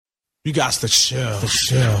You got to chill.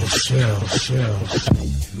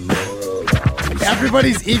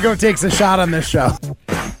 Everybody's ego takes a shot on this show.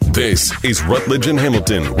 This is Rutledge and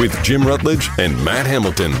Hamilton with Jim Rutledge and Matt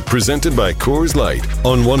Hamilton, presented by Coors Light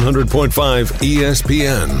on 100.5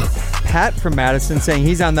 ESPN. Pat from Madison saying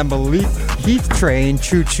he's on the Malik Heath train.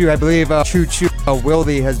 Choo choo. I believe Choo choo.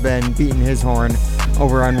 Wildy has been beating his horn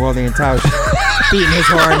over on Wildy and Tausch. Beating his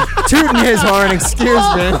horn, tooting his horn.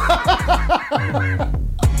 Excuse me.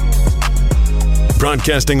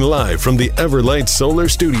 Broadcasting live from the Everlight Solar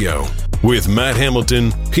Studio. With Matt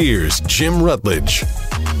Hamilton, here's Jim Rutledge.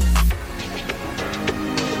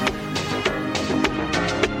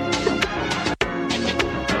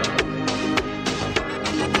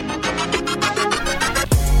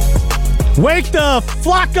 Wake the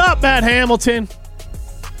flock up, Matt Hamilton.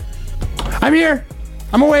 I'm here.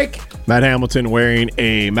 I'm awake. Matt Hamilton wearing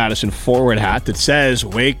a Madison Forward hat that says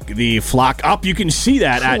 "Wake the flock up." You can see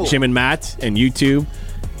that at Jim and Matt and YouTube.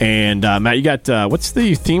 And Matt, you got what's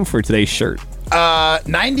the theme for today's shirt?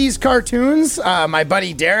 90s cartoons. My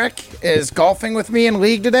buddy Derek is golfing with me in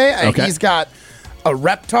league today. Okay. He's got a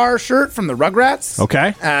Reptar shirt from the Rugrats.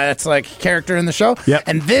 Okay. It's like a character in the show. Yep.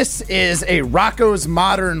 And this is a Rocco's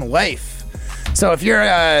Modern Life. So if you're,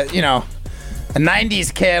 a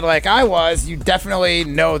 90s kid like I was, you definitely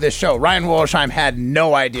know this show. Ryan Wollersheim had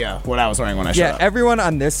no idea what I was wearing when I showed up. Everyone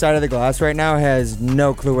on this side of the glass right now has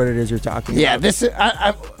no clue what it is you're talking about. Yeah, this is...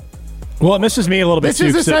 Well, it misses me a little bit, This too.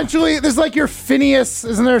 is essentially, this is like your Phineas,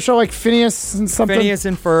 isn't there a show like Phineas and something? Phineas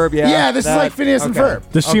and Ferb, yeah. Yeah, this is like Phineas and Ferb.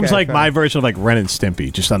 This seems Okay, like fair. my version of like Ren and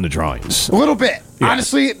Stimpy, just on the drawings. A little bit. Yeah.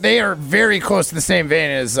 Honestly, they are very close to the same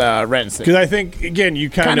vein as Ren and Stimpy. Because I think, again, you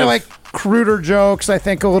kind of... like cruder jokes, I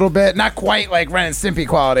think, a little bit. Not quite like Ren and Stimpy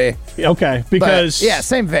quality. Okay, because... But, yeah,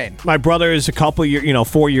 same vein. My brother is a couple years,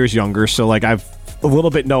 4 years younger, so like I've a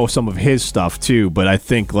little bit know some of his stuff too, but I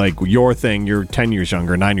think like your thing, you're 10 years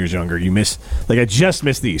younger, 9 years younger, you miss, like I just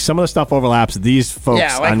missed these. Some of the stuff overlaps. These folks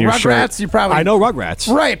like on your Rugrats, shirt. you probably... I know Rugrats.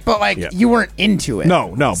 Right, but like you weren't into it.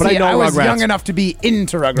 No, but I know I was Rugrats. young enough to be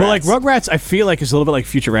into Rugrats. But like Rugrats, I feel like is a little bit like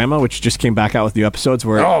Futurama, which just came back out with new episodes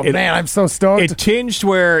where man, I'm so stoked. It tinged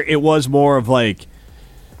where it was more of like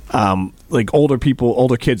older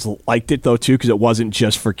kids liked it though too, because it wasn't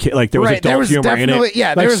just for kids. Like there was adult humor in it.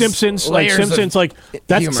 Yeah, like Simpsons, like humor.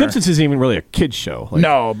 Simpsons isn't even really a kids show. Like,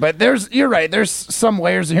 no, but you're right. There's some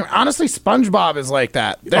layers of humor. Honestly, SpongeBob is like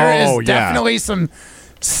that. There is definitely some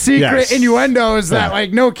secret innuendos that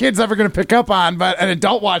like no kid's ever going to pick up on, but an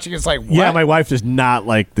adult watching it's like, what? Yeah, my wife does not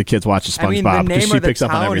like the kids watching SpongeBob because she picks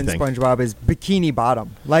up on everything. In SpongeBob is Bikini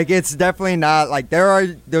Bottom. Like it's definitely not like there are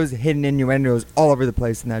those hidden innuendos all over the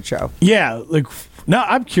place in that show. Yeah, like now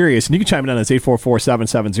I'm curious, and you can chime in on this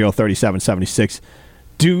 844-770-3776.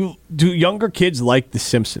 Do younger kids like The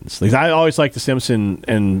Simpsons? Like I always liked The Simpsons,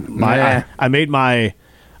 and I made my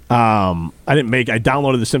I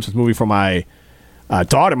downloaded The Simpsons movie for my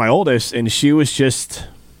daughter, my oldest, and she was just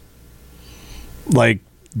like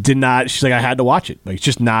she's like, I had to watch it, like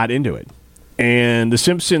just not into it. And The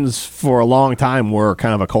Simpsons for a long time were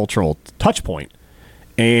kind of a cultural touch point,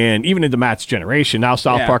 and even into Matt's generation, now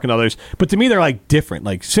South Park and others, but to me they're like different.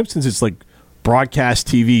 Like Simpsons is like broadcast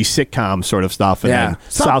TV sitcom sort of stuff, and then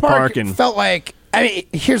South Park and felt like, I mean,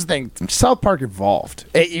 here's the thing, South Park evolved.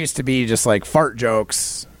 It used to be just like fart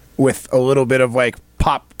jokes with a little bit of like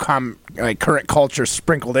like current culture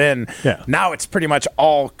sprinkled in. Yeah. Now it's pretty much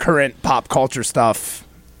all current pop culture stuff.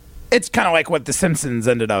 It's kind of like what The Simpsons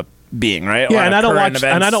ended up being, right? Yeah, and I don't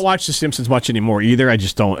watch The Simpsons much anymore either. I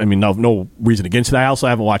just don't. I mean, no reason against it. I also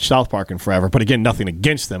haven't watched South Park in forever. But again, nothing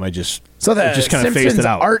against them. I just kind of phased it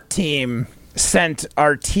out. Art team sent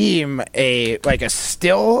our team a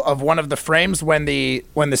still of one of the frames when the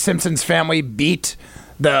Simpsons family beat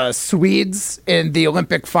the Swedes in the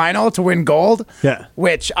Olympic final to win gold. Yeah.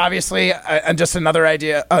 Which obviously, just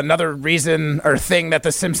another reason or thing that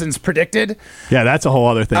the Simpsons predicted. Yeah, that's a whole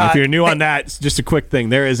other thing. If you're new on that, it's just a quick thing.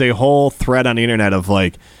 There is a whole thread on the internet of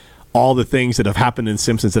like all the things that have happened in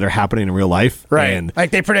Simpsons that are happening in real life. Right. And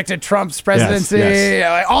like they predicted Trump's presidency, yes.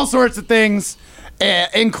 Like all sorts of things,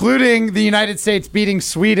 including the United States beating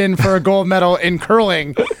Sweden for a gold medal in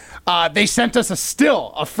curling. They sent us a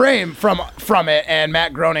frame from it, and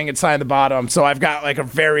Matt Groening had signed the bottom. So I've got like a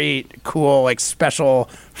very cool, like special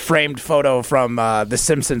framed photo from the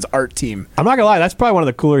Simpsons art team. I'm not gonna lie, that's probably one of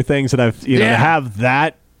the cooler things that I've to have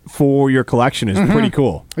that for your collection is pretty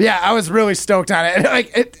cool. Yeah, I was really stoked on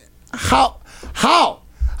it. How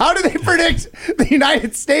do they predict the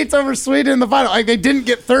United States over Sweden in the final? Like they didn't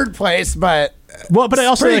get third place, but but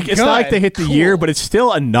also it's not like they hit the year, but it's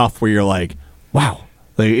still enough where you're like, wow.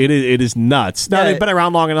 Like, it is nuts. Now, they've been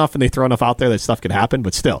around long enough and they throw enough out there that stuff could happen,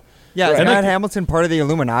 but still. Yeah, is And Matt like- Hamilton part of the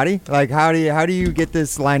Illuminati? Like, how do you get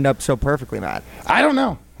this lined up so perfectly, Matt? I don't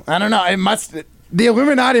know. The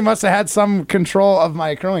Illuminati must have had some control of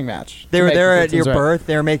my curling match. They were to make there the at your Clintons right. birth.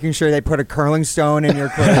 They were making sure they put a curling stone in your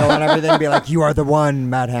cradle and everything. Be like, you are the one,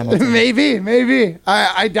 Matt Hamilton. Maybe.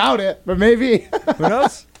 I doubt it, but maybe. Who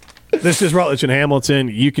knows? This is Rutledge and Hamilton.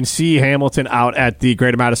 You can see Hamilton out at the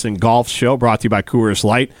Greater Madison Golf Show, brought to you by Coors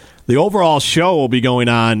Light. The overall show will be going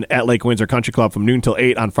on at Lake Windsor Country Club from noon till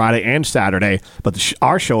 8 on Friday and Saturday, but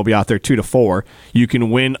our show will be out there 2 to 4. You can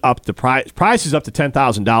win up the prizes up to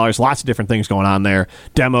 $10,000. Lots of different things going on there.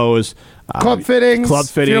 Demos. Club fittings. Club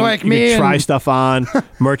fitting. If you're like you me can try and- stuff on.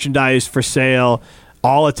 Merchandise for sale.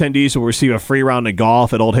 All attendees will receive a free round of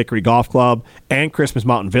golf at Old Hickory Golf Club and Christmas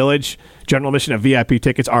Mountain Village. General admission and VIP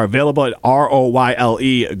tickets are available at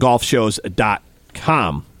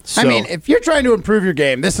ROYLEGolfshows.com. So, I mean, if you're trying to improve your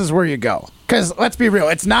game, this is where you go. Because let's be real,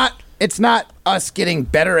 it's not us getting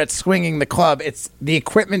better at swinging the club. It's the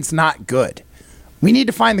equipment's not good. We need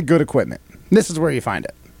to find the good equipment. This is where you find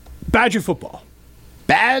it. Badger football.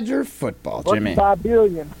 Badger football, Jimmy.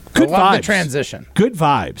 $1.5 Good I love vibes. the transition. Good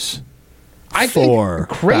vibes. I for think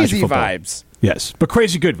crazy Badger football. vibes. Yes, but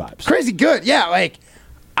crazy good vibes. Crazy good. Yeah, like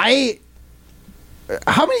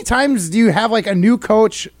how many times do you have like a new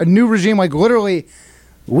coach, a new regime? Like literally,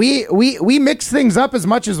 we mix things up as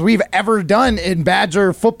much as we've ever done in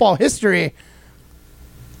Badger football history.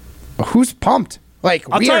 Who's pumped? Like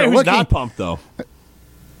I'll we tell are you who's looking. not pumped, though.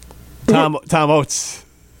 Tom Oates.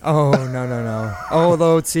 Oh, no. Old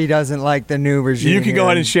Oatsy doesn't like the new regime. You can go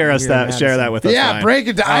ahead and share that with us. Yeah, Ryan. break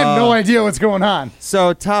it down. I have no idea what's going on.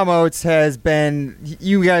 So Tom Oates has been,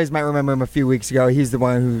 you guys might remember him a few weeks ago. He's the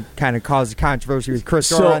one who kind of caused controversy with Chris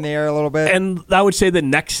Dorr on the air a little bit. And I would say the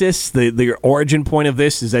nexus, the origin point of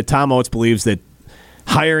this is that Tom Oates believes that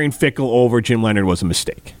hiring Fickle over Jim Leonard was a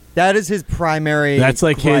mistake. That is his primary. That's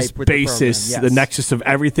like his gripe with the basis, program, the yes. nexus of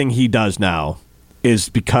everything he does now is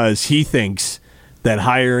because he thinks that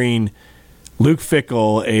hiring Luke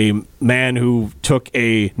Fickle, a man who took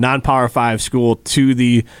a non-Power 5 school to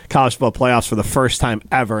the college football playoffs for the first time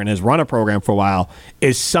ever and has run a program for a while,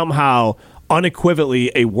 is somehow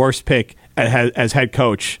unequivocally a worse pick as head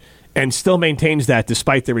coach and still maintains that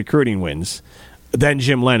despite the recruiting wins than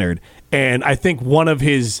Jim Leonard. And I think one of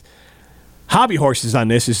his hobby horses on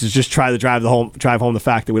this is to just try to drive home the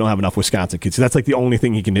fact that we don't have enough Wisconsin kids. So that's like the only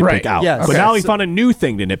thing he can nitpick Right. out. Yes. But Okay. now he found a new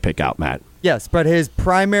thing to nitpick out, Matt. Yes, but his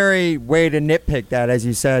primary way to nitpick that, as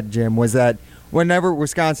you said, Jim, was that whenever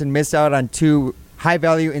Wisconsin missed out on two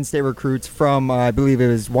high-value in-state recruits from, I believe it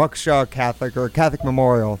was Waukesha Catholic or Catholic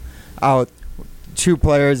Memorial, out two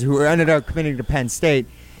players who ended up committing to Penn State,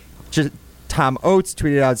 Tom Oates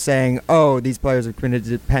tweeted out saying, "Oh, these players are committed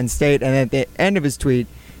to Penn State," and at the end of his tweet,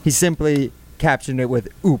 he simply captioned it with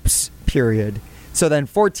 "Oops," period. So then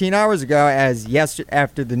 14 hours ago,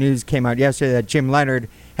 after the news came out yesterday that Jim Leonard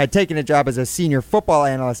had taken a job as a senior football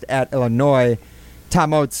analyst at Illinois,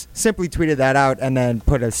 Tom Oates simply tweeted that out and then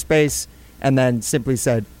put a space and then simply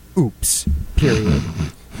said, "Oops," period.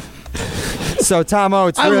 So Tom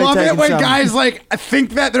Oates I really love it taking when some- guys like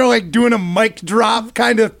think that they're like doing a mic drop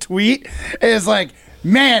kind of tweet. Is like,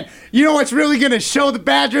 man, you know what's really going to show the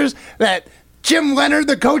Badgers that Jim Leonard,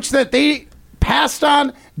 the coach that they passed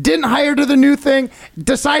on, didn't hire to the new thing,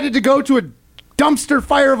 decided to go to a dumpster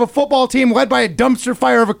fire of a football team led by a dumpster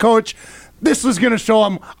fire of a coach. This was going to show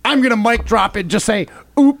him. I'm going to mic drop it, just say,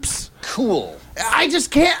 "Oops." Cool. I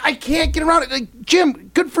can't get around it. Like, Jim,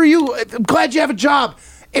 good for you. I'm glad you have a job.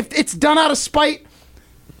 If it's done out of spite,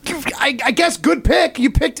 I guess good pick. You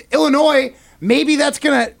picked Illinois. Maybe that's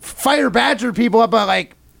going to fire Badger people up, but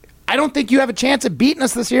like, I don't think you have a chance at beating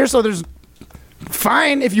us this year, so there's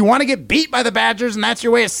fine. If you want to get beat by the Badgers and that's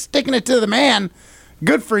your way of sticking it to the man,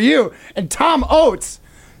 good for you. And Tom Oates,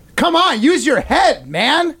 come on, use your head,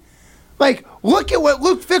 man. Like, look at what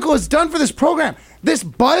Luke Fickle has done for this program. This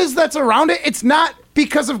buzz that's around it, it's not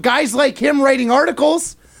because of guys like him writing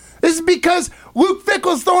articles. This is because Luke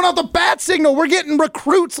Fickle's throwing out the bat signal. We're getting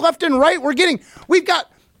recruits left and right. We've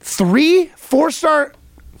got 3 4-star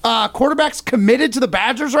quarterbacks committed to the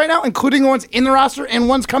Badgers right now, including the ones in the roster and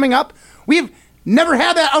ones coming up. We've never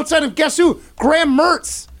had that outside of, guess who? Graham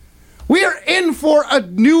Mertz. We are in for a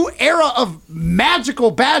new era of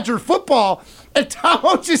magical Badger football. And Tom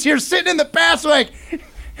Oates is here sitting in the past like,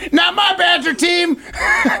 not my Badger team.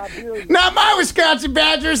 Not my Wisconsin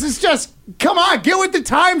Badgers. It's just, come on, get with the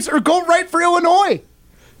times or go right for Illinois.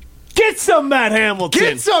 Get some Matt Hamilton.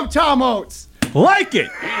 Get some Tom Oates. Like it.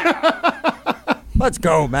 Let's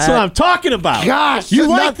go, man. That's what I'm talking about. Gosh. You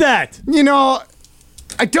not- like that. You know,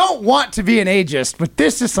 I don't want to be an ageist, but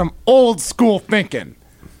this is some old school thinking.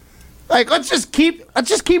 Like, let's just keep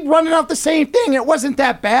running out the same thing. It wasn't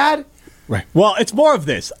that bad. Right. Well, it's more of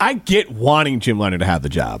this. I get wanting Jim Leonard to have the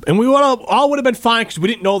job. And we all would have been fine because we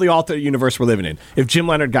didn't know the alternate universe we're living in if Jim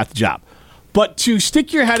Leonard got the job. But to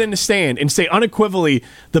stick your head in the sand and say unequivocally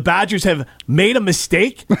the Badgers have made a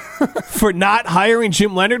mistake for not hiring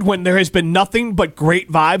Jim Leonard when there has been nothing but great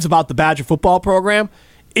vibes about the Badger football program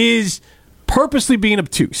is purposely being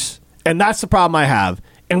obtuse. And that's the problem I have.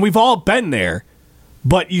 And we've all been there,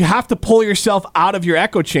 but you have to pull yourself out of your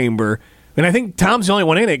echo chamber. And I think Tom's the only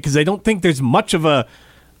one in it because I don't think there's much of a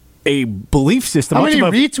belief system. How many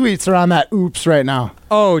retweets are on that oops right now?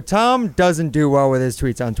 Oh, Tom doesn't do well with his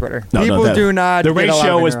tweets on Twitter. People do not. The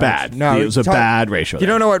ratio was bad. No, it was a bad ratio. You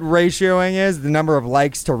don't know what ratioing is? The number of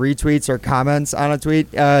likes to retweets or comments on a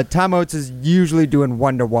tweet. Tom Oates is usually doing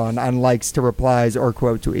 1-to-1 on likes to replies or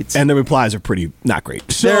quote tweets. And the replies are pretty not great.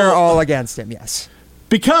 So, they're all against him, yes.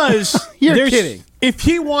 Because you're kidding. If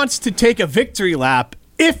he wants to take a victory lap,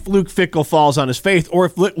 if Luke Fickell falls on his face, or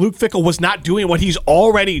if Luke Fickell was not doing what he's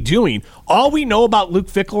already doing, all we know about Luke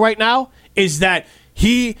Fickell right now is that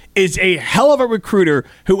he is a hell of a recruiter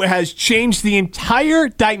who has changed the entire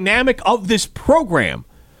dynamic of this program.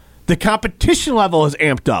 The competition level has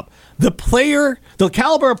amped up. The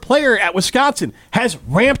caliber of player at Wisconsin has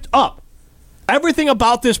ramped up. Everything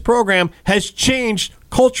about this program has changed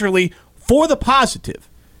culturally for the positive.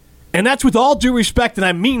 And that's with all due respect, and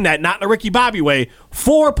I mean that not in a Ricky Bobby way,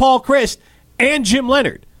 for Paul Chryst and Jim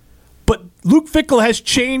Leonard. But Luke Fickell has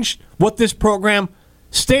changed what this program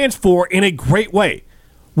stands for in a great way.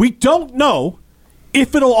 We don't know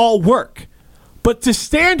if it'll all work. But to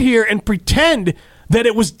stand here and pretend that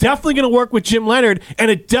it was definitely going to work with Jim Leonard and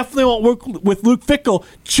it definitely won't work with Luke Fickell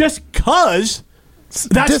just because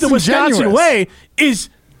that's the Wisconsin way is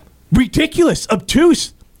ridiculous,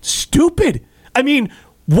 obtuse, stupid. I mean,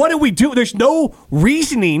 what do we do? There's no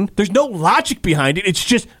reasoning. There's no logic behind it. It's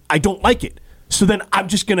just, I don't like it. So then I'm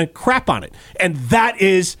just going to crap on it. And that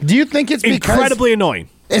is do you think it's incredibly annoying.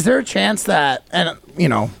 Is there a chance that, and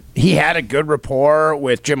he had a good rapport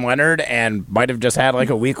with Jim Leonard and might have just had like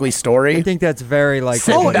a weekly story? I think that's very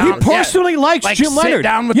likely. He personally likes Jim Leonard. Sit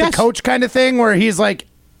down with the coach kind of thing where he's like,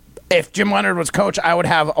 if Jim Leonard was coach, I would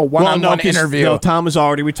have a one-on-one interview. No, Tom is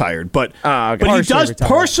already retired. But okay. But he does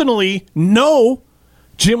personally know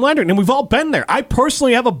Jim Leonard, and we've all been there. I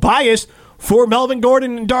personally have a bias for Melvin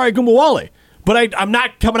Gordon and Dare Gumbawale, but I'm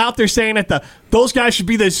not coming out there saying that those guys should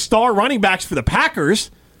be the star running backs for the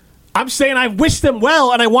Packers. I'm saying I wish them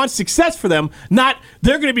well and I want success for them, not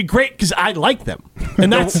they're going to be great because I like them.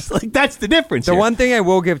 And that's the difference. The one thing I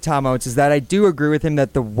will give Tom Oates is that I do agree with him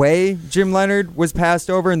that the way Jim Leonard was passed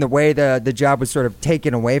over and the way the job was sort of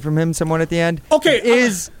taken away from him somewhat at the end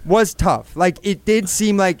was tough. Like, it did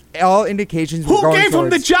seem like all indications were going Who gave him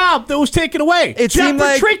the job that was taken away? Jeff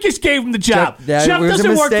Petrakis gave him the job. Jeff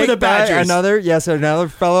doesn't work for the Badgers. Another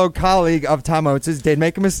fellow colleague of Tom Oates' did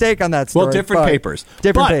make a mistake on that story. Well, different papers.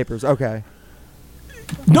 Different papers. Okay.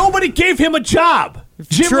 Nobody gave him a job.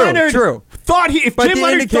 Jim Leonard thought if Jim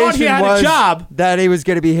Leonard thought he had a job, that it was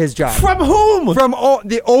going to be his job. From whom? From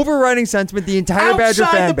the overriding sentiment, the entire Badger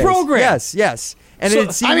fan base. Outside the program. Yes. And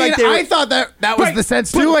it seemed I thought that was the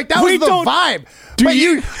sense too. Like that was the vibe.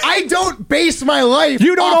 I don't base my life.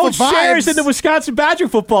 You don't own off shares in the Wisconsin Badger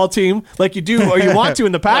football team like you do or you want to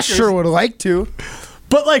in the Packers. I sure would like to,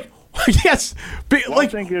 but yes, I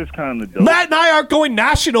think it's kind of dope. Matt and I aren't going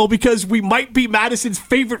national because we might be Madison's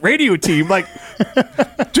favorite radio team. Like,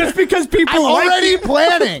 just because people I'm already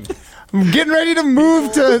planning. I'm getting ready to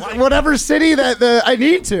move to whatever city that I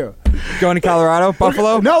need to. Going to Colorado,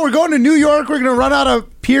 Buffalo? No, we're going to New York. We're going to run out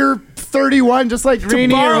of Pier 31, just like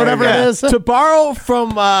Greeny or whatever it is. To borrow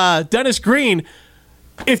from Dennis Green,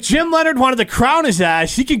 if Jim Leonard wanted to crown his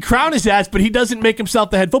ass, he can crown his ass, but he doesn't make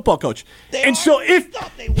himself the head football coach. So if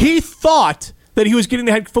he thought that he was getting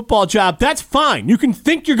the head football job, that's fine. You can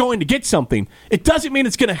think you're going to get something. It doesn't mean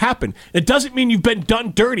it's going to happen. It doesn't mean you've been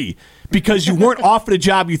done dirty because you weren't offered a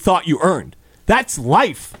job you thought you earned. That's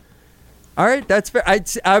life. All right, that's fair.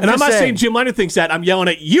 I'm not saying Jim Leonard thinks that. I'm yelling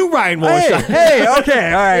at you, Ryan Wallerstein. Hey,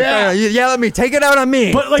 okay, all right. You yell at me. Take it out on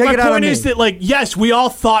me. But my point is that, yes, we all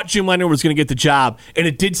thought Jim Leonard was going to get the job, and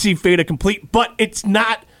it did seem fait accompli, but it's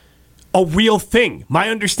not a real thing. My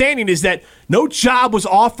understanding is that no job was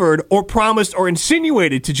offered or promised or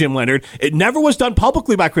insinuated to Jim Leonard. It never was done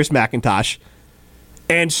publicly by Chris McIntosh.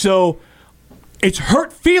 And so it's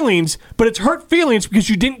hurt feelings, but it's hurt feelings because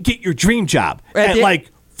you didn't get your dream job at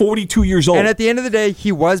 42 years old. And at the end of the day,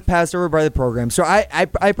 he was passed over by the program. So I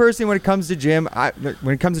personally, when it comes to Jim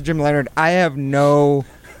Leonard, I have no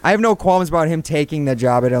I have no qualms about him taking the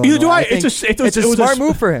job at Illinois. Neither do I. think It's a smart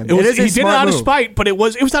move for him. He did it smart out of move. spite, but it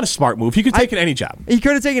was not a smart move. He could have taken any job. He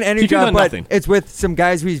could have taken any He could've job, done but nothing. it's with some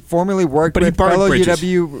guys he formerly worked But he with. burned Fellow bridges.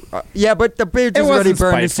 UW. Yeah, but the bridge was already wasn't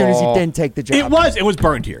burned as soon as he spiteful. didn't take the job. It was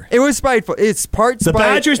burned here. It was spiteful. It's part The spite.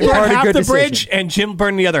 Badgers and burned part a half good the decision. bridge, and Jim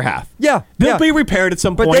burned the other half. Yeah, They'll yeah. be repaired at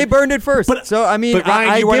some But point. they burned it first. So, I mean, but Ryan,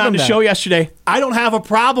 I you went give on him the that. show yesterday. I don't have a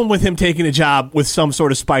problem with him taking a job with some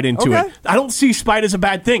sort of spite into Okay. it. I don't see spite as a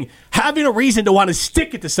bad thing. Having a reason to want to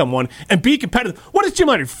stick it to someone and be competitive. What is Jim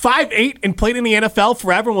Leonard? 5'8" and played in the NFL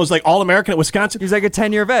forever and was like All-American at Wisconsin? He's like a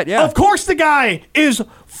 10-year vet, yeah. Of course the guy is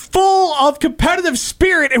full of competitive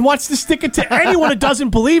spirit and wants to stick it to anyone that doesn't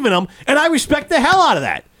believe in him, and I respect the hell out of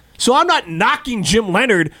that. So I'm not knocking Jim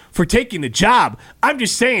Leonard for taking the job. I'm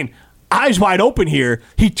just saying, eyes wide open here,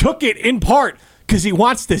 he took it in part because he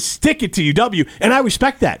wants to stick it to UW, and I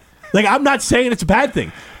respect that. Like, I'm not saying it's a bad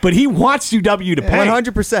thing, but he wants UW to pay.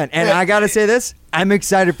 100%. And I got to say this, I'm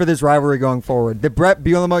excited for this rivalry going forward. The Brett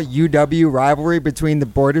Bielema-UW rivalry between the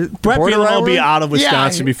border Brett border Bielema will rivalry. be out of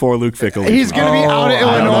Wisconsin before Luke Fickle leaves. He's going to be out of I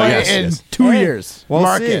don't know. Illinois Yes, in yes. 2 years. We'll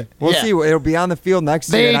Mark see. it. We'll Yeah. see. It'll be on the field next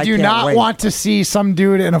year. They and I do can't not wait. want to see some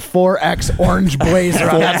dude in a 4X orange blazer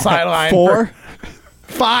on that sideline.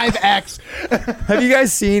 5X. Have you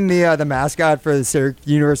guys seen the mascot for the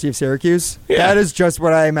University of Syracuse? Yeah. That is just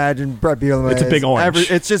what I imagine Brett Bielema It's a is. big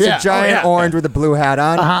orange. It's just Yeah. a giant Oh, yeah. orange with a blue hat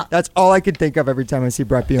on. Uh-huh. That's all I can think of every time I see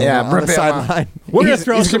Brett Bielema Yeah, on Brett the Bielema. sideline. We're going He's to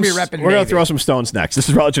throw gonna some. be repping We're going to Navy. throw some stones next. This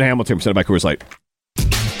is Rutledge and Hamilton, presented by Coors Light.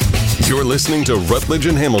 You're listening to Rutledge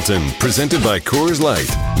and Hamilton, presented by Coors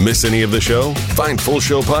Light. Miss any of the show? Find full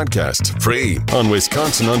show podcasts free on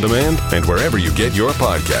Wisconsin On Demand and wherever you get your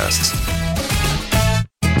podcasts.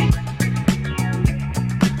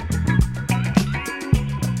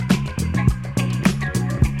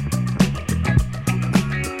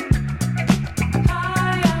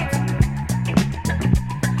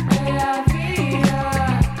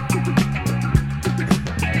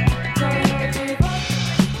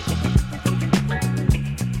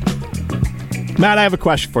 Matt, I have a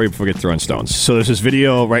question for you before we get throwing stones. So there's this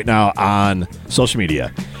video right now on social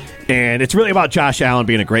media, and it's really about Josh Allen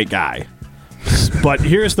being a great guy. But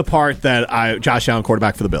here's the part that Josh Allen,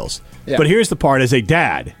 quarterback for the Bills. Yeah. But here's the part as a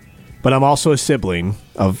dad, but I'm also a sibling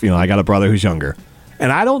of, I got a brother who's younger.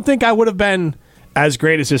 And I don't think I would have been as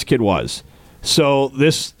great as this kid was. So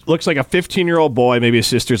this looks like a 15-year-old boy, maybe his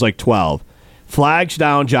sister's like 12, flags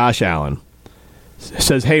down Josh Allen,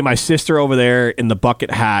 says, hey, my sister over there in the bucket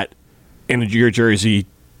hat in your jersey,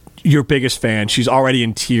 your biggest fan, she's already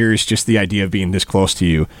in tears, just the idea of being this close to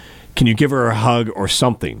you. Can you give her a hug or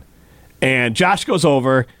something? And Josh goes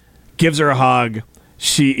over, gives her a hug.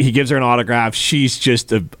 He gives her an autograph. She's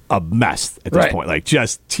just a mess at this point. Like,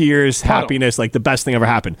 just tears, happiness, like the best thing ever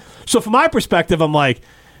happened. So from my perspective, I'm like,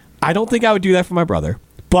 I don't think I would do that for my brother.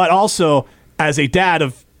 But also, as a dad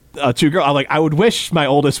of two girls, I'm like, I would wish my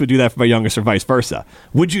oldest would do that for my youngest or vice versa.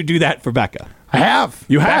 Would you do that for Becca? I have.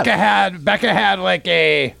 You have? Becca had like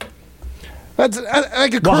a... That's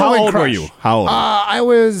like a Well, how curling old crush. were you? How old? I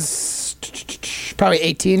was probably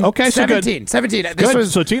 18. Okay, so good. 17. This Good.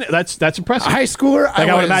 was So that's impressive. a high schooler. Like,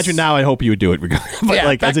 I would imagine now, I hope you would do it. But Yeah,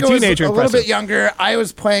 like as a Becca was teenager, a little impressive. bit younger. I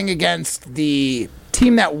was playing against the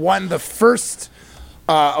team that won the first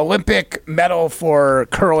Olympic medal for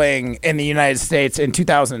curling in the United States in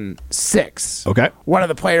 2006. Okay. One of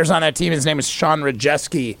the players on that team, his name is Sean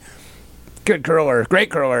Rajeski. Good curler, great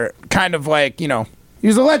curler. Kind of like, he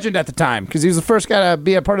was a legend at the time because he was the first guy to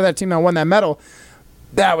be a part of that team that won that medal.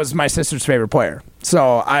 That was my sister's favorite player.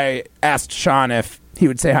 So I asked Sean if he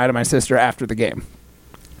would say hi to my sister after the game.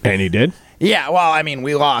 And he did? Yeah, well, I mean,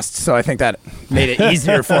 we lost, so I think that made it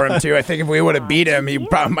easier for him, too. I think if we would have beat him, he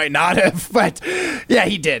probably might not have. But, yeah,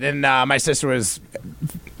 he did, and my sister was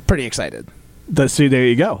pretty excited. See, there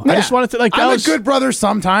you go. Yeah. I just wanted to, like, that I'm was, a good brother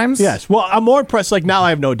sometimes. Yes. Well, I'm more impressed. Like, now I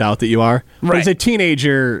have no doubt that you are. But Right. as a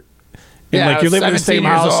teenager, and Yeah, like, you're living in the 17 same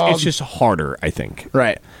years house, old. it's just harder, I think.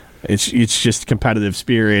 Right. It's just competitive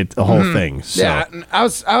spirit, the whole thing. So. Yeah, I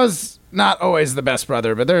was not always the best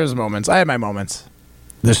brother, but there was moments. I had my moments.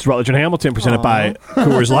 This is Rutledge and Hamilton, presented by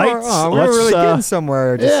Coors Light. We're really getting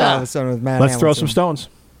somewhere just all of a sudden with Matt Let's throw Hamilton. some stones.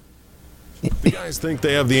 The guys think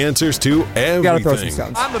they have the answers to You gotta throw some everything.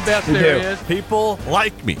 stones. I'm the best there is. People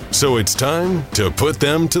like me. So it's time to put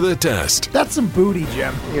them to the test. That's some booty,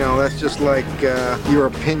 Jim. That's just like your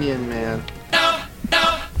opinion, man.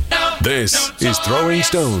 This is Throwing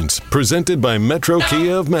Stones, presented by Metro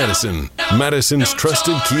Kia of Madison, Madison's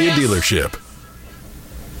trusted Kia dealership.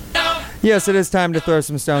 Yes, it is time to throw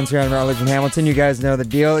some stones here on Rutledge and Hamilton. You guys know the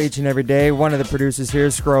deal. Each and every day, one of the producers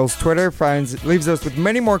here scrolls Twitter, leaves us with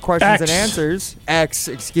many more questions and answers.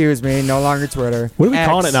 Excuse me, no longer Twitter. What are we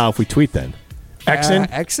calling it now if we tweet then?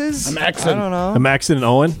 Xing? X's? I'm Xing. I don't know. I'm Xing and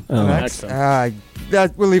Owen?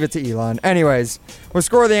 We'll leave it to Elon. Anyways, we'll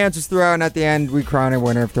score the answers throughout, and at the end, we crown a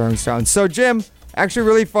winner of throwing stones. So, Jim, actually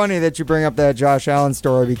really funny that you bring up that Josh Allen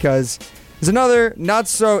story because there's another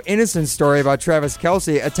not-so-innocent story about Travis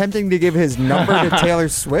Kelce attempting to give his number to Taylor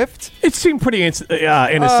Swift. It seemed pretty innocent.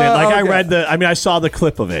 I saw the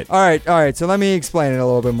clip of it. All right. So let me explain it a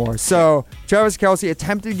little bit more. So Travis Kelce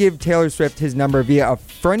attempted to give Taylor Swift his number via a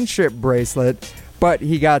friendship bracelet, but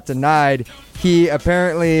he got denied. He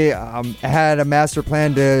apparently had a master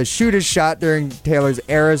plan to shoot his shot during Taylor's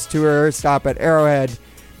Eras Tour stop at Arrowhead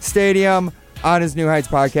Stadium. On his New Heights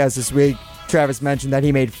podcast this week, Travis mentioned that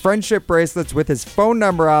he made friendship bracelets with his phone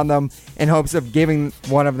number on them in hopes of giving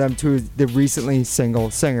one of them to the recently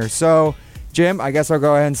single singer. So, Jim, I guess I'll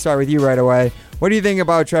go ahead and start with you right away. What do you think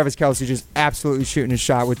about Travis Kelce just absolutely shooting his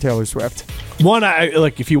shot with Taylor Swift? One,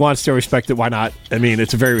 if he wants to respect it, why not? I mean,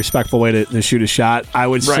 it's a very respectful way to shoot a shot. I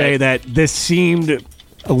would say that this seemed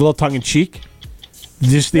a little tongue-in-cheek.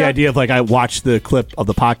 Just the idea of, I watched the clip of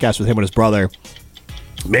the podcast with him and his brother.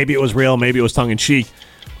 Maybe it was real, maybe it was tongue-in-cheek.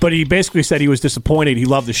 But he basically said he was disappointed. He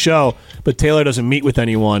loved the show, but Taylor doesn't meet with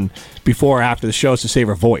anyone before or after the shows to save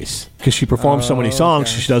her voice because she performs so many songs.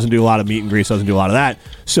 Okay. She doesn't do a lot of meet and greets, doesn't do a lot of that.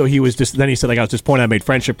 So he was then he said, I was disappointed I made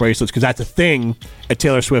friendship bracelets because that's a thing at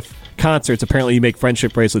Taylor Swift concerts. Apparently, you make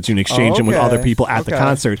friendship bracelets, you can exchange them with other people at the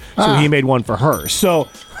concert. So he made one for her. So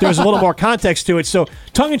there's a little more context to it. So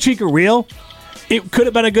tongue in cheek or real, it could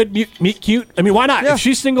have been a good meet cute. I mean, why not? Yeah. If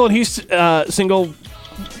she's single and he's single,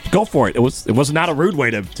 go for it. It was not a rude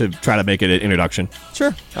way to try to make it an introduction.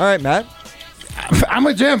 Sure. All right, Matt. I'm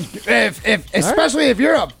with Jim. Especially if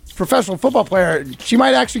you're a professional football player, she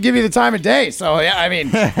might actually give you the time of day. So yeah, I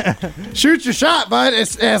mean, shoot your shot, but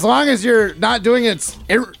as long as you're not doing it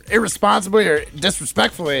irresponsibly or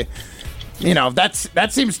disrespectfully, that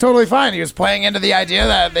seems totally fine. He was playing into the idea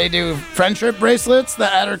that they do friendship bracelets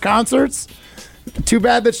at her concerts. Too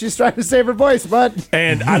bad that she's trying to save her voice, but...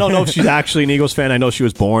 And I don't know if she's actually an Eagles fan. I know she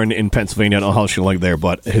was born in Pennsylvania. I don't know how she lived there,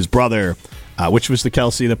 but his brother, which was the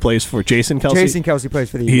Kelce that plays for Jason Kelce? Jason Kelce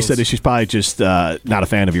plays for the Eagles. He said that she's probably just not a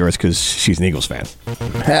fan of yours because she's an Eagles fan.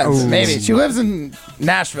 Maybe. She lives in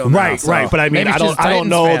Nashville now, right. But I mean, I don't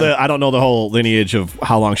know the whole lineage of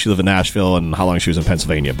how long she lived in Nashville and how long she was in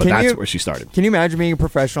Pennsylvania, but that's where she started. Can you imagine being a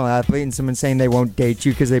professional athlete and someone saying they won't date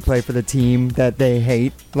you because they play for the team that they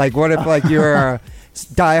hate? Like, what if you're a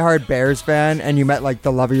diehard Bears fan and you met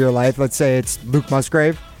the love of your life? Let's say it's Luke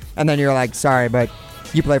Musgrave, and then you're like, sorry, but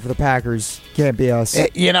you play for the Packers, can't be us.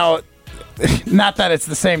 Not that it's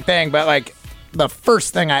the same thing, but the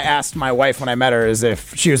first thing I asked my wife when I met her is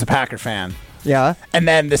if she was a Packer fan. Yeah. And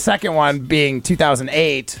then the second one being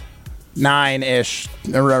 2008, 9-ish,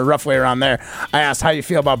 roughly around there, I asked, how do you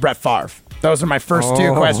feel about Brett Favre? Those are my first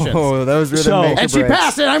two questions. Oh, those were the make or and she breaks.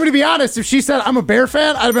 passed it. I'm going to be honest. If she said I'm a Bear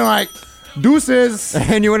fan, I'd have been like, deuces.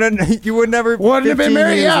 And you would never have been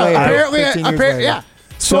married. Yeah, apparently, yeah.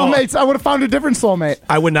 Soulmates. I would have found a different soulmate.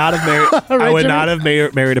 I would not have married. I would not have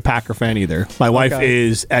married a Packer fan either. My wife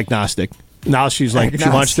is agnostic. Now she's she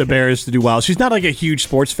wants the Bears to do well. She's not a huge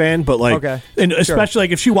sports fan, but and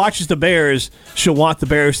especially if she watches the Bears, she'll want the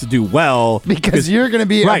Bears to do well because you're going to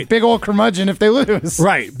be a big old curmudgeon if they lose.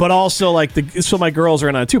 Right, but also so my girls are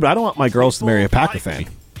in on it too. But I don't want my girls to marry a Packer fan.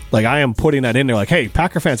 I am putting that in there. Hey,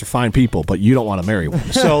 Packer fans are fine people, but you don't want to marry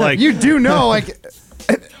one. So you do know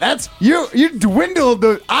that's you dwindle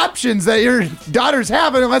the options that your daughters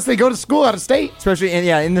have unless they go to school out of state. Especially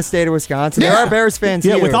in the state of Wisconsin. There are Bears fans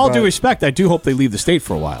here. Yeah, with all due respect, I do hope they leave the state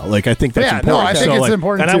for a while. I think that's important. No, I think it's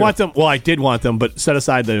important and too. I want them, I did want them, but set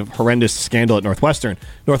aside the horrendous scandal at Northwestern.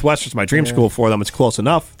 Northwestern's my dream school for them. It's close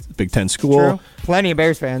enough. It's a Big Ten school. True. Plenty of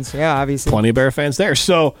Bears fans. Yeah, obviously. Plenty of Bear fans there.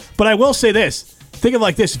 So, but I will say this. Think of it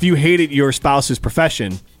like this. If you hated your spouse's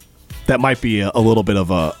profession, that might be a little bit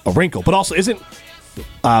of a wrinkle. But also, isn't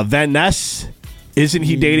Van Ness, isn't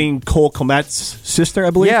he dating Cole Kmet's sister, I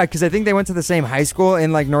believe? Yeah, because I think they went to the same high school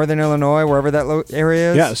in Northern Illinois, wherever that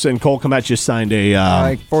area is. Yes, and Cole Kmet just signed a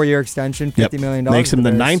 4-year extension, $50 million. Makes him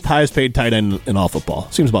the 9th highest paid tight end in all football.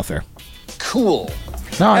 Seems about fair. Cool.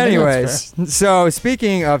 No, anyways, so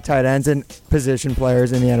speaking of tight ends and position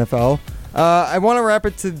players in the NFL, I want to wrap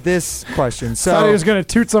it to this question. So, I thought he was going to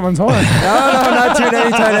toot someone's horn. No, not toot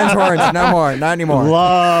any tight end's horns. No more. Not anymore.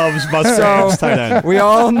 Loves Mustangs tight end. We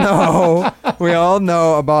all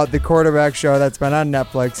know about the quarterback show that's been on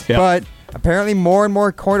Netflix, but apparently more and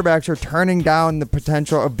more quarterbacks are turning down the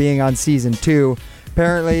potential of being on season 2.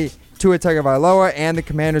 Apparently, Tua Tagovailoa and the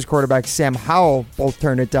Commanders quarterback Sam Howell both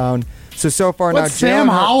turned it down. So far now, What's Sam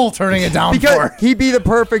Howell turning it down because for? he'd be the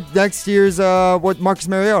perfect next year's Marcus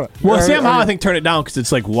Mariota. Well, Sam Howell, I think, turned it down because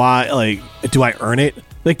it's like, why? Like, do I earn it?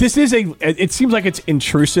 Like, this is it seems like it's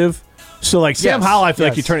intrusive. So, like, Sam Howell, I feel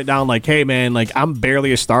like you turn it down like, hey, man, like, I'm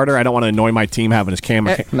barely a starter. I don't want to annoy my team having his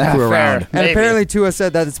camera crew around. And apparently Tua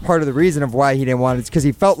said that it's part of the reason of why he didn't want it because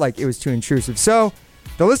he felt like it was too intrusive. So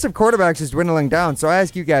the list of quarterbacks is dwindling down. So I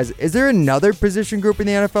ask you guys, is there another position group in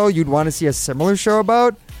the NFL you'd want to see a similar show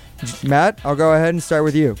about? Matt, I'll go ahead and start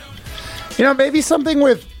with you. Maybe something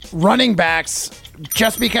with running backs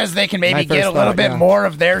just because they can maybe get a little bit more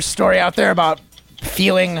of their story out there about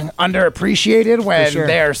feeling underappreciated when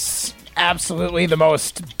they're absolutely the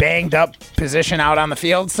most banged up position out on the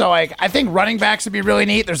field. So, like, I think running backs would be really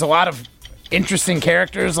neat. There's a lot of interesting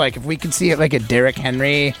characters. Like, if we could see it like a Derrick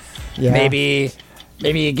Henry, maybe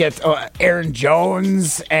you get Aaron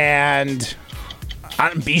Jones and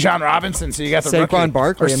Bijan Robinson. So you got the Saquon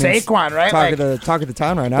Barkley. Or Saquon, right? Talk of the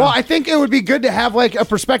town right now. Well, I think it would be good to have like a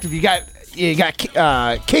perspective. You got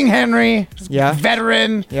King Henry,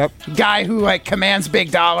 veteran, guy who like commands big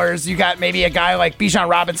dollars. You got maybe a guy like Bijan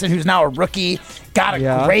Robinson who's now a rookie, got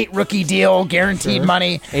a great rookie deal, guaranteed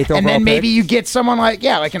money, and then maybe you get someone like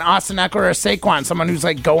an Austin Eckler or a Saquon, someone who's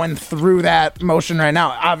like going through that motion right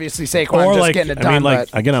now. Obviously Saquon or just like, getting it done.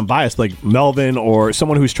 Again, I'm biased, like Melvin or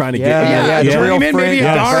someone who's trying to maybe Dare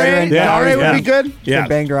would be good. Yeah,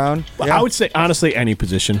 banged around. I would say honestly any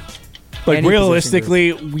position. Like,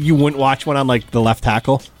 realistically, you wouldn't watch one on, like, the left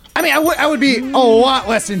tackle? I mean, I would be a lot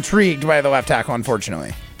less intrigued by the left tackle,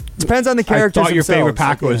 unfortunately. Depends on the characters. I thought your favorite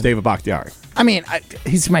Packer was David Bakhtiari. I mean,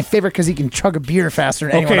 he's my favorite because he can chug a beer faster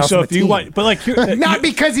than anyone else so on if the you team. want, but like, not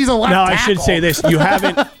because he's a left tackle. I should say this: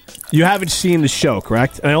 you haven't seen the show,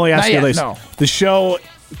 correct? And I only ask you this: the show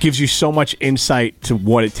gives you so much insight to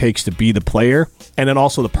what it takes to be the player, and then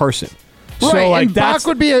also the person. Right, so like and Bach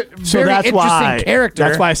would be a very interesting character.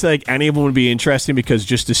 That's why I say like any of them would be interesting because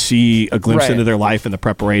just to see a glimpse into their life and the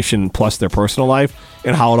preparation plus their personal life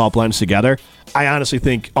and how it all blends together. I honestly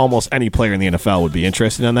think almost any player in the NFL would be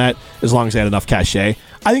interested in that as long as they had enough cachet.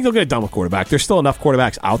 I think they'll get it done with quarterback. There's still enough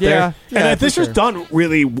quarterbacks out there. And if this is done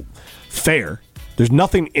really fair, there's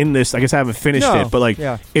nothing in this. I guess I haven't finished it, but like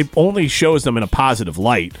it only shows them in a positive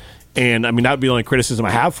light. And I mean, that would be the only criticism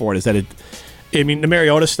I have for it is that the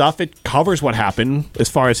Mariota stuff, it covers what happened as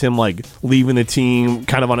far as him like leaving the team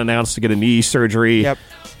kind of unannounced to get a knee surgery.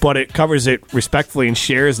 But it covers it respectfully and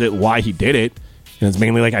shares that why he did it. And it's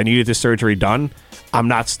mainly like, I needed this surgery done. I'm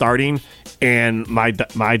not starting. And my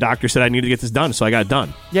doctor said I need to get this done, so I got it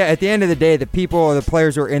done. Yeah, at the end of the day, the people or the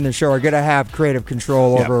players who are in the show are going to have creative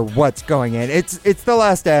control over what's going in. It's the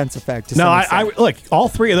Last Dance effect. No, I look, all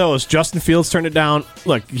three of those, Justin Fields turned it down.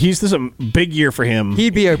 Look, this is a big year for him.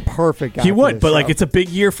 He'd be a perfect guy. He would, but like it's a big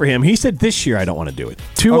year for him. He said this year I don't want to do it.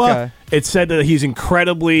 Tua, it said that he's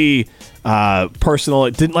incredibly personal.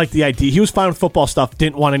 It didn't like the idea. He was fine with football stuff,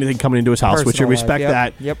 didn't want anything coming into his house, Personal which you respect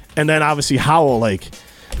that. And then obviously Howell, like,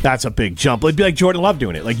 that's a big jump. It'd be like Jordan Love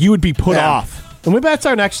doing it. Like, you would be put off. And maybe that's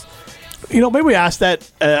our next... maybe we ask that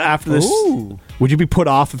after this. Ooh. Would you be put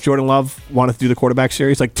off if Jordan Love wanted to do the quarterback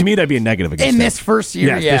series? Like, to me, that'd be a negative against in him. this first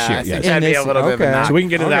year. This year, I think that'd be a little bit of a knock. So we can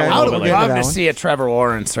get into that one a I little would bit later. love to see a Trevor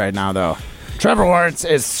Lawrence right now, though. Trevor Lawrence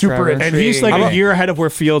is super intriguing. And he's like a year ahead of where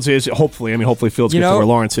Fields is. Hopefully. Hopefully Fields gets to where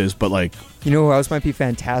Lawrence is, but like... You know who else might be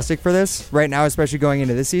fantastic for this right now, especially going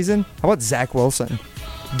into this season? How about Zach Wilson?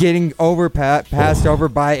 Getting passed over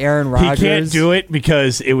by Aaron Rodgers. He can't do it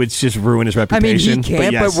because it would just ruin his reputation. I mean, he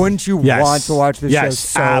can't, but wouldn't you want to watch this show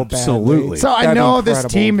so absolutely. badly? So I know this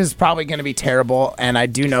team is probably going to be terrible, and I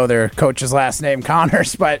do know their coach's last name,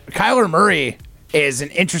 Connors, but Kyler Murray is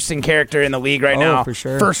an interesting character in the league right now. For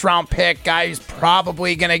sure. First-round pick, guy who's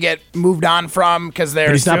probably going to get moved on from because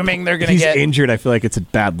they're assuming they're going to get... He's injured. I feel like it's a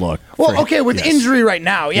bad look. Well, okay, with injury right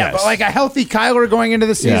now, but like a healthy Kyler going into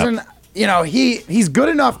the season... he's good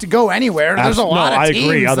enough to go anywhere. There's a lot of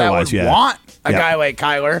teams that would want a guy like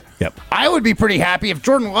Kyler. I would be pretty happy if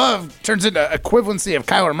Jordan Love turns into equivalency of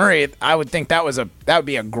Kyler Murray. I would think that would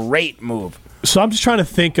be a great move. So I'm just trying to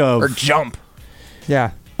think of... Or jump.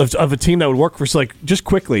 Yeah. Of a team that would work for... So like, just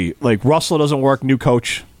quickly, like Russell doesn't work, new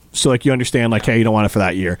coach... So, like, you understand, like, hey, you don't want it for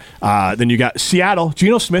that year. Then you got Seattle.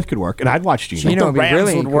 Geno Smith could work, and I'd watch Geno. The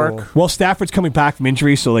Rams would work. Well, Stafford's coming back from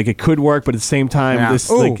injury, so, like, it could work, but at the same time, the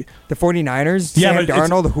 49ers? Sam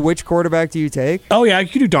Darnold, which quarterback do you take? Oh, yeah, you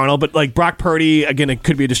could do Darnold, but, like, Brock Purdy, again, it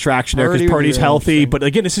could be a distraction there because Purdy's healthy. But,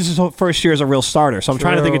 again, this is his first year as a real starter. So I'm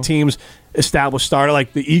trying to think of teams established starter.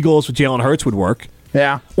 Like, the Eagles with Jalen Hurts would work.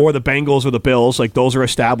 Yeah. Or the Bengals or the Bills. Like, those are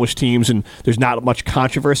established teams, and there's not much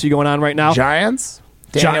controversy going on right now. Giants?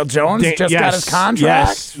 Daniel Jones just got his contract.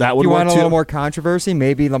 Yes, that would You work want a too. little more controversy?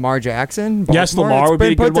 Maybe Lamar Jackson. Yes, Baltimore. Lamar would be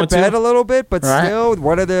a good one Put to bed too. a little bit, but Right. still,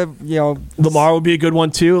 what are the Lamar would be a good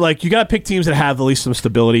one too. Like you got to pick teams that have at least some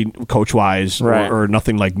stability coach wise, Right. or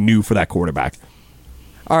nothing like new for that quarterback.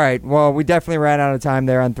 All right. Well, we definitely ran out of time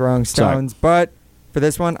there on throwing stones, but for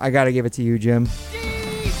this one, I got to give it to you, Jim.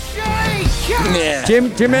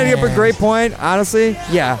 Jim made up a great point. Honestly,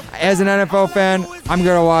 yeah. As an NFL fan, I'm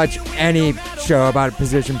gonna watch any show about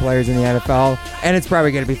position players in the NFL, and it's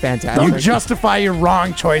probably gonna be fantastic. You justify your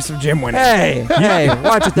wrong choice of Jim winning. hey,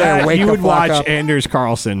 watch it there. Wake you the would fuck watch up. Anders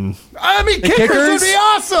Carlson. I mean, kickers would kickers? be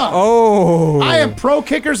awesome. Oh, I am pro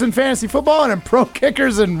kickers in fantasy football, and I'm pro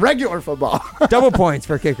kickers in regular football. double points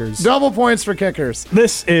for kickers. Double points for kickers.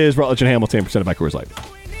 This is Rutledge and Hamilton, presented by Coors Light.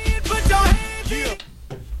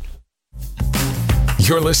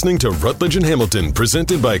 You're listening to Rutledge and Hamilton,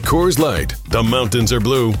 presented by Coors Light. The mountains are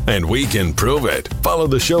blue, and we can prove it. Follow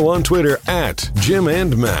the show on Twitter at Jim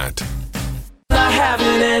and Matt. Not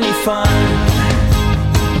having any fun.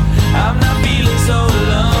 I'm not feeling so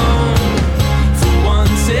alone. For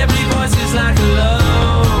once, every voice is like a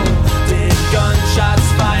low. Dead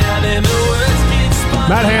gunshots fired and the words get spun.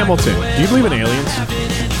 Matt Hamilton, do you believe in aliens?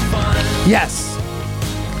 Yes,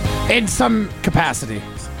 in some capacity.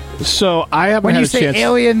 So I haven't When had you a say chance.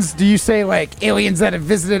 aliens, do you say like aliens that have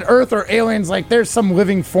visited Earth, or aliens like there's some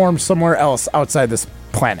living form somewhere else outside this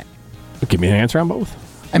planet? Give me an answer on both.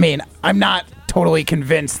 I mean, I'm not totally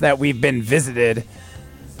convinced that we've been visited,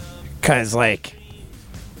 because like,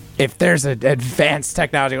 if there's an advanced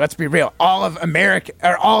technology, let's be real, all of America,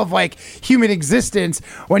 or all of like human existence,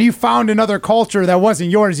 when you found another culture that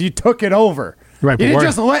wasn't yours, you took it over. Right, You but didn't we're-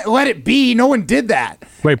 just let it be. No one did that.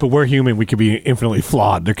 Wait, but we're human. We could be infinitely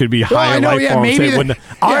flawed. There could be higher I know, life yeah, forms. maybe that wouldn't-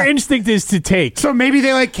 our instinct is to take. So maybe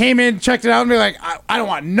they like came in, checked it out, and be like, I don't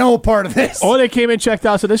want no part of this. Or they came in, checked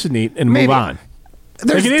out, so this is neat, and Maybe. move on.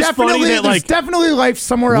 There's Like, it is funny definitely that, like, there's definitely life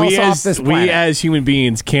somewhere else off this planet. we as human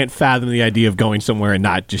beings can't fathom the idea of going somewhere and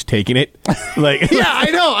not just taking it. Like, Yeah,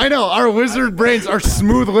 I know. Our lizard brains, our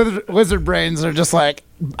smooth lizard brains are just like,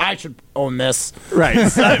 I should own this. right.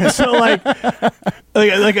 So like,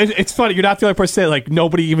 it's funny. You're not the only person saying, like,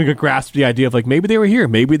 nobody even could grasp the idea of, like, maybe they were here.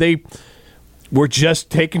 Maybe they were just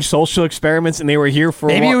taking social experiments and they were here for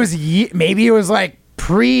Maybe a while. maybe it was like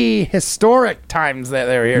prehistoric times that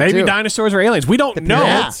they were here. Maybe too. dinosaurs or aliens. We don't know.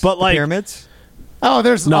 pyramids? But like, Pyramids. Oh,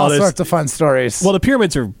 there's No, all there's- sorts of fun stories. well, the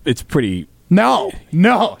pyramids are. It's pretty. no,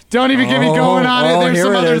 don't even get me going on it. There's here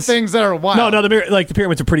some it other is. things that are wild. No, the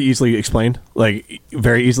pyramids are pretty easily explained. Like,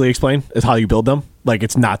 very easily explained is how you build them. Like,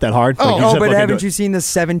 it's not that hard. Like, you just have to But look into haven't it. you seen the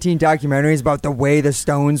 17 documentaries about the way the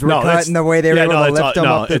stones were cut that's- and the way they were yeah, able no, to it's lift them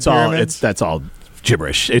all, up the it's pyramids? that's all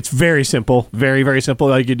gibberish. It's very simple, very very simple.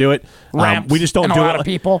 Like you do it. Ramps We just don't and a do lot it. of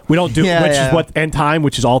people. We don't do Yeah, which yeah. is what end time,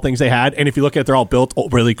 which is all things they had. And if you look at it, they're all built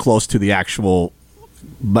really close to the actual.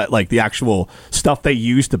 But like the actual stuff they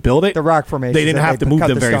used to build it, The rock formations they didn't that have they to move cut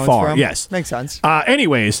them the very stones far. from. Yes, Makes sense.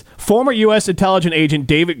 Anyways, former U.S. intelligence agent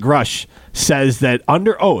David Grush says that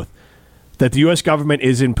under oath that the U.S. government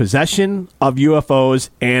is in possession of UFOs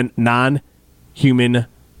and non-human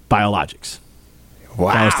biologics.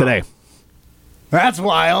 wow, That was today. That's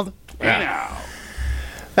wild.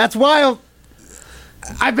 That's wild.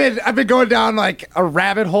 I've been going down like a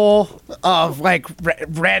rabbit hole of like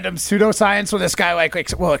random pseudoscience where this guy like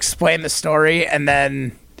will explain the story and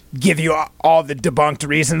then give you all the debunked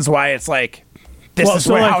reasons why it's like this is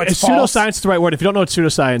how it's false. pseudoscience is the right word. If you don't know what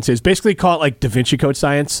pseudoscience is, basically call it like Da Vinci Code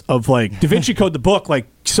science of like Da Vinci Code the book. Like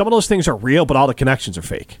some of those things are real, but all the connections are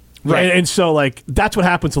fake. Right. And so like that's what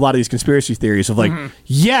happens to a lot of these conspiracy theories of like,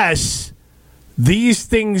 yes, these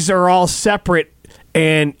things are all separate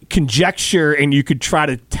and conjecture, and you could try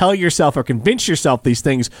to tell yourself or convince yourself these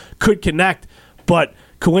things could connect, but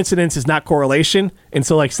coincidence is not correlation, and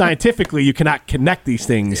so like scientifically you cannot connect these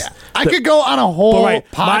things. I could go on a whole But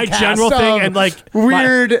podcast my general thing of and like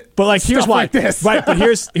weird, but like here's stuff why like this. right, but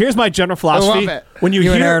here's my general philosophy. love it. When you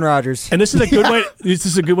You hear and Aaron Rodgers. and this is a good way. This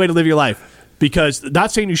is a good way to live your life, because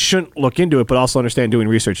not saying you shouldn't look into it, but also understand doing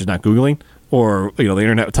research is not Googling, or the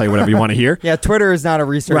internet will tell you whatever you want to hear. Yeah, Twitter is not a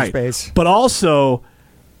research Right. base. But also,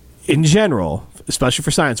 in general, especially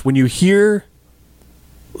for science, when you hear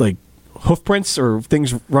like hoof prints or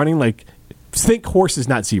things running, like think horses,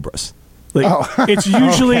 not zebras. Like it's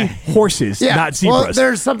usually horses, Yeah. not Well, zebras.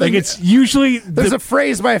 there's something- like it's usually There's a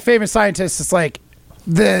phrase by a famous scientist. It's like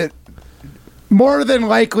the more than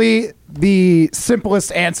likely the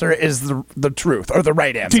simplest answer is the truth or the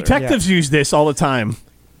right answer. detectives use this all the time.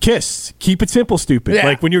 KISS, keep it simple, stupid. Yeah.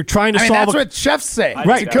 Like when you're trying to I mean, solve that's a what chefs say.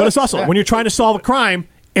 right, To but it's cook. also Yeah. when you're trying to solve a crime,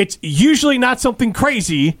 it's usually not something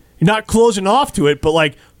crazy. You're not closing off to it, but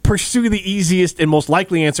like pursue the easiest and most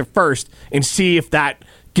likely answer first and see if that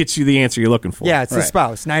gets you the answer you're looking for. Yeah, it's the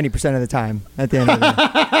spouse 90% of the time at the end of the day.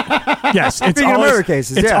 Yes, it's Speaking of always, murder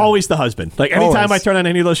cases, it's yeah. always the husband. Like anytime Always. I turn on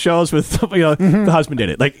any of those shows with the husband did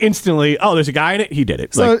it. Like instantly, oh, there's a guy in it, he did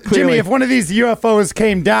it. So, Like, clearly- Jimmy, if one of these UFOs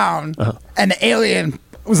came down and the alien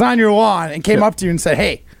was on your lawn and came up to you and said,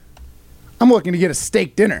 "Hey, I'm looking to get a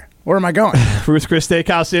steak dinner. Where am I going?" Ruth's Chris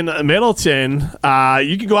Steakhouse in Middleton.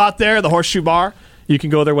 You can go out there, the Horseshoe Bar. You can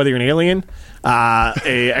go there whether you're an alien,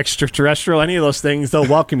 a extraterrestrial, any of those things. They'll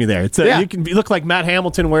welcome you there. You can look like Matt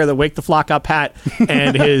Hamilton, wear the Wake the Flock Up hat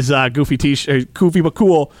and his goofy t-shirt, goofy but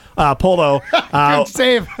cool polo. Good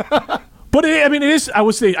save. But it is.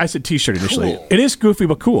 I said t-shirt initially. Cool. It is goofy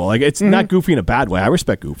but cool. Like it's not goofy in a bad way. I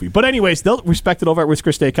respect goofy. But anyways, they'll respect it over at Ruth's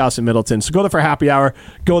Chris Steakhouse in Middleton. So go there for a happy hour.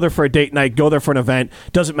 Go there for a date night. Go there for an event.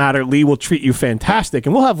 Doesn't matter. Lee will treat you fantastic,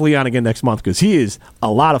 and we'll have Lee on again next month because he is a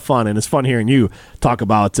lot of fun, and it's fun hearing you talk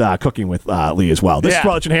about cooking with Lee as well. This is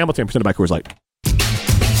Rutledge and Hamilton, presented by Coors Light.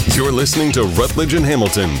 You're listening to Rutledge and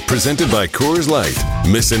Hamilton, presented by Coors Light.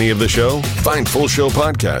 Miss any of the show? Find full show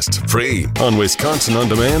podcasts free on Wisconsin On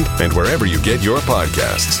Demand and wherever you get your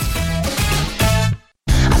podcasts.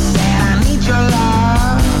 I need your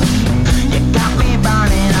love. You got me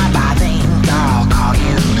burning up. I think I'll call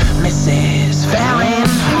you Mrs. Fahrenheit.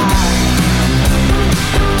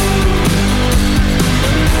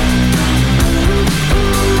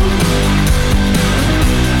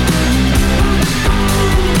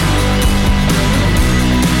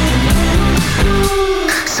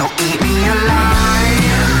 So eat me alive.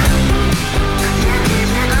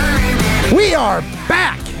 We are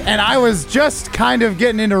back, and I was just kind of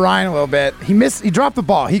getting into Ryan a little bit. He dropped the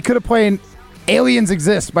ball. He could have played "Aliens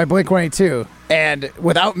Exist" by Blink-182, and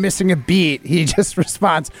without missing a beat, he just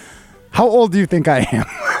responds, "How old do you think I am?"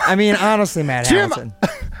 I mean, honestly, Matt Jim, Hamilton.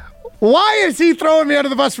 why is he throwing me under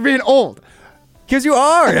the bus for being old? Because you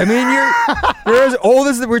are. I mean, you're as old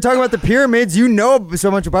as we're talking about the pyramids. You know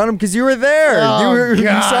so much about them because you were there. You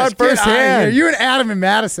saw it firsthand. You and Adam and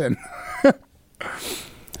Madison.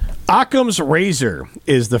 Occam's razor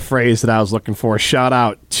is the phrase that I was looking for. Shout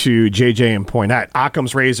out to JJ and Poinette.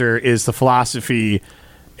 Occam's razor is the philosophy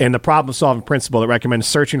and the problem-solving principle that recommends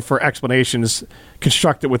searching for explanations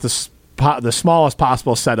constructed with the smallest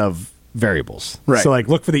possible set of variables. Right. So, like,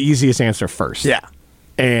 look for the easiest answer first. Yeah.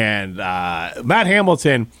 And Matt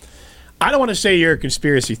Hamilton, I don't want to say you're a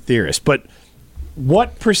conspiracy theorist, but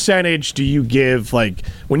what percentage do you give, like,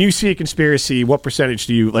 when you see a conspiracy, what percentage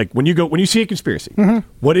do you, like, when you see a conspiracy,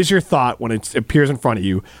 what is your thought when it appears in front of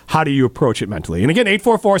you? How do you approach it mentally? And again,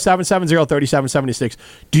 844-770-3776.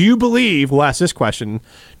 Do you believe, we'll ask this question,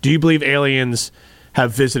 do you believe aliens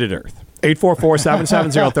have visited Earth?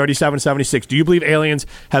 844-770-3776. Do you believe aliens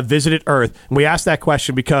have visited Earth? And we asked that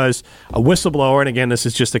question because a whistleblower, and again, this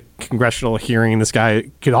is just a congressional hearing, this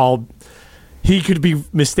guy he could be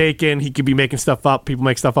mistaken, he could be making stuff up, people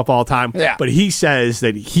make stuff up all the time, but he says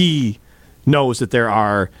that he knows that there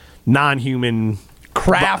are non-human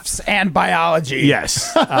crafts and biology.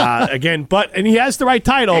 Yes. Again, and he has the right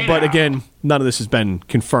title, but again, none of this has been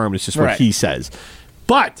confirmed. It's just what he says.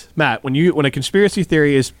 But Matt, when a conspiracy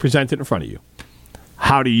theory is presented in front of you,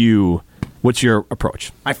 what's your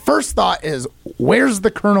approach? My first thought is, where's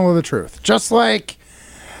the kernel of the truth? Just like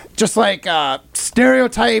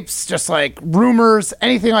stereotypes, just like rumors,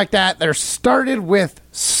 anything like that, they're started with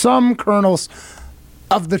some kernels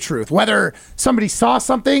of the truth. Whether somebody saw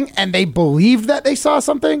something and they believed that they saw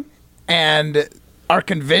something and are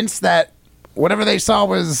convinced that whatever they saw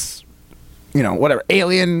was, whatever,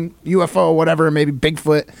 alien, UFO, whatever, maybe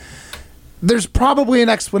Bigfoot, there's probably an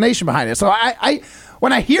explanation behind it. So I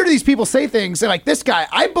when I hear these people say things, like this guy,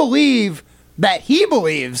 I believe that he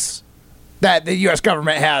believes that the U.S.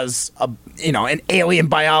 government has an alien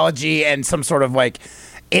biology and some sort of like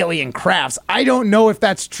alien crafts. I don't know if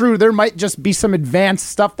that's true. There might just be some advanced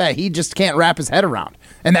stuff that he just can't wrap his head around,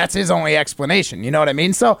 and that's his only explanation. You know what I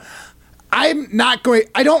mean? So I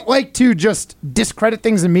don't like to just discredit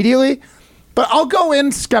things immediately, but I'll go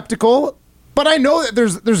in skeptical. But I know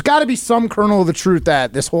that there's got to be some kernel of the truth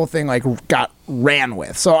that this whole thing like got ran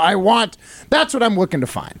with. So that's what I'm looking to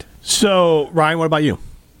find. So Ryan, what about you?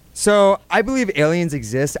 So I believe aliens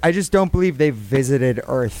exist. I just don't believe they've visited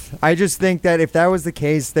Earth. I just think that if that was the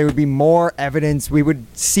case, there would be more evidence. We would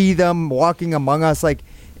see them walking among us. Like,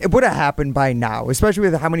 it would have happened by now, especially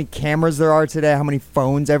with how many cameras there are today, how many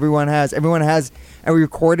phones everyone has. Everyone has a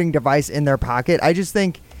recording device in their pocket. I just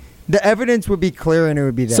think the evidence would be clear and it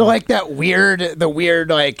would be there. So like the weird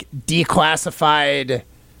like declassified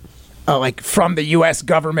like from the U.S.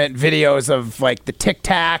 government videos of like the Tic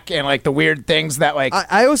Tac and like the weird things that like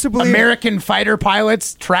I also believe American fighter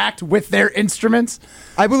pilots tracked with their instruments.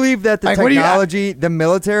 I believe that the Like, what do you- technology, the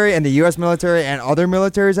military and the U.S. military and other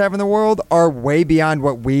militaries have in the world are way beyond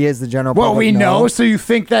what we as the general What public we know. know, so you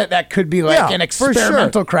think that could be like an for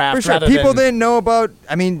experimental sure. craft? For sure. rather People than, didn't know about.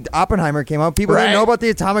 I mean, Oppenheimer came out. People Right. didn't know about the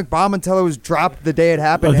atomic bomb until it was dropped the day it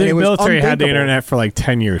happened. I and think it was military had the unthinkable. internet for like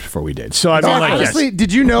 10 years before we did. So I mean, like, honestly, yes.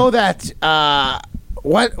 did you know that?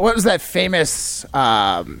 What was that famous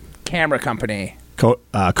camera company?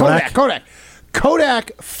 Kodak.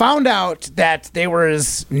 Kodak found out that there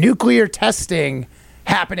was nuclear testing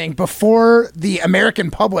happening before the American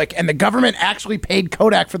public, and the government actually paid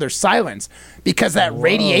Kodak for their silence because that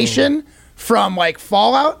radiation from like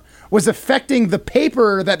fallout was affecting the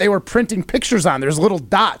paper that they were printing pictures on. There's little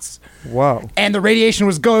dots. Whoa. And the radiation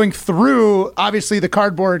was going through, obviously, the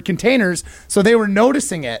cardboard containers, so they were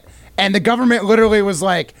noticing it. And the government literally was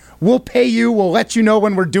like, we'll pay you, we'll let you know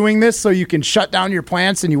when we're doing this so you can shut down your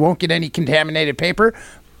plants and you won't get any contaminated paper,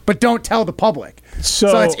 but don't tell the public.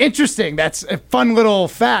 So it's interesting. That's a fun little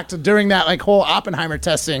fact. During that like whole Oppenheimer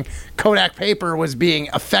testing, Kodak paper was being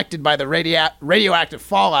affected by the radioactive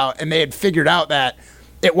fallout, and they had figured out that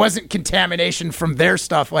it wasn't contamination from their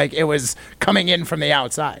stuff, like it was coming in from the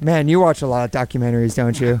outside. Man, you watch a lot of documentaries,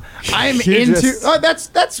 don't you? I'm You into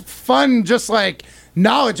just- that's fun, just like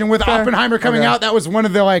knowledge. And with Oppenheimer coming out, that was one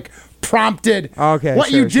of the like prompted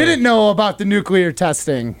what you didn't know about the nuclear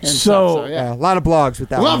testing. And stuff. So yeah, a lot of blogs with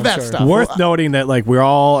that. Love one, that I'm sure. stuff. Worth noting that like we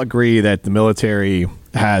all agree that the military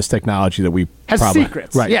has technology that we Has probably,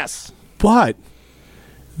 secrets, right? yes. But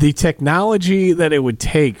the technology that it would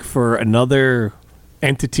take for another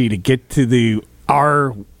entity to get to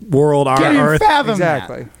our world, our Can't even Earth, fathom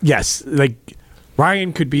Exactly. yes, like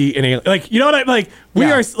Ryan could be an alien. Like, you know what I like? We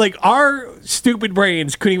Yeah. are like our stupid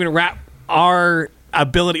brains couldn't even wrap our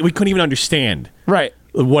ability. We couldn't even understand Right.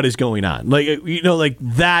 what is going on. Like, you know, like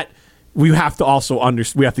that. We have to also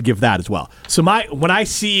we have to give that as well. So when I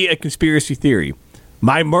see a conspiracy theory,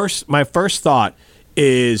 my first thought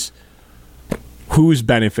is who's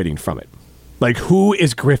benefiting from it. Like, who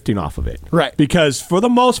is grifting off of it? Right. Because for the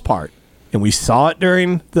most part, and we saw it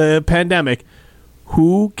during the pandemic,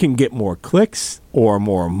 who can get more clicks or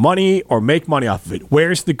more money or make money off of it?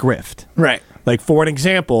 Where's the grift? Right. Like, for an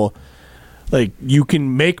example, like you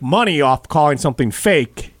can make money off calling something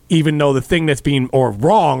fake, even though the thing that's being, or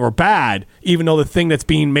wrong or bad, even though the thing that's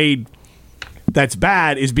being made that's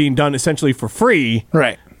bad is being done essentially for free.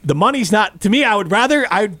 Right. The money's not, to me,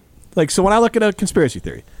 so when I look at a conspiracy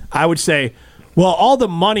theory, I would say, well, all the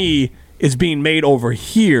money is being made over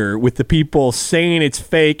here with the people saying it's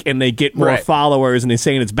fake and they get more Right. followers and they're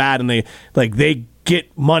saying it's bad and they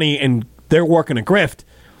get money and they're working a grift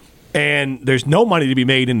and there's no money to be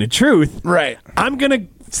made in the truth. Right. I'm going to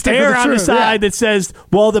Stick with err the on the truth, side yeah. that says,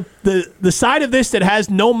 well, the side of this that has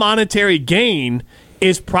no monetary gain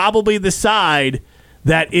is probably the side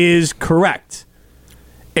that is correct.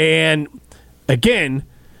 And again,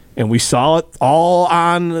 and we saw it all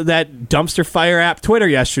on that dumpster fire app Twitter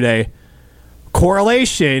yesterday,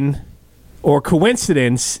 correlation or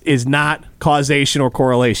coincidence is not causation or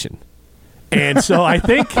correlation. And so I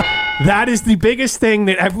think that is the biggest thing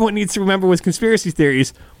that everyone needs to remember with conspiracy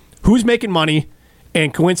theories. Who's making money,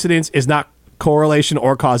 and coincidence is not correlation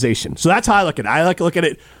or causation. So that's how I look at it. I like to look at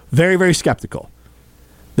it very, very skeptical.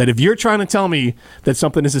 That if you're trying to tell me that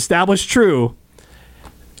something is established true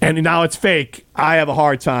and now it's fake, I have a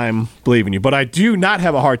hard time believing you. But I do not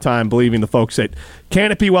have a hard time believing the folks at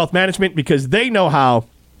Canopy Wealth Management because they know how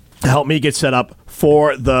to help me get set up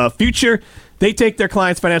for the future. They take their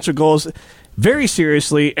clients' financial goals very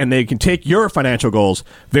seriously, and they can take your financial goals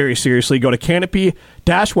very seriously. Go to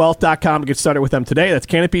canopy-wealth.com to get started with them today. That's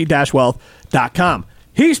canopy-wealth.com.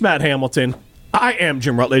 He's Matt Hamilton. I am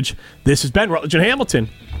Jim Rutledge. This has been Rutledge and Hamilton,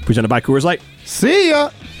 presented by Coors Light. See ya.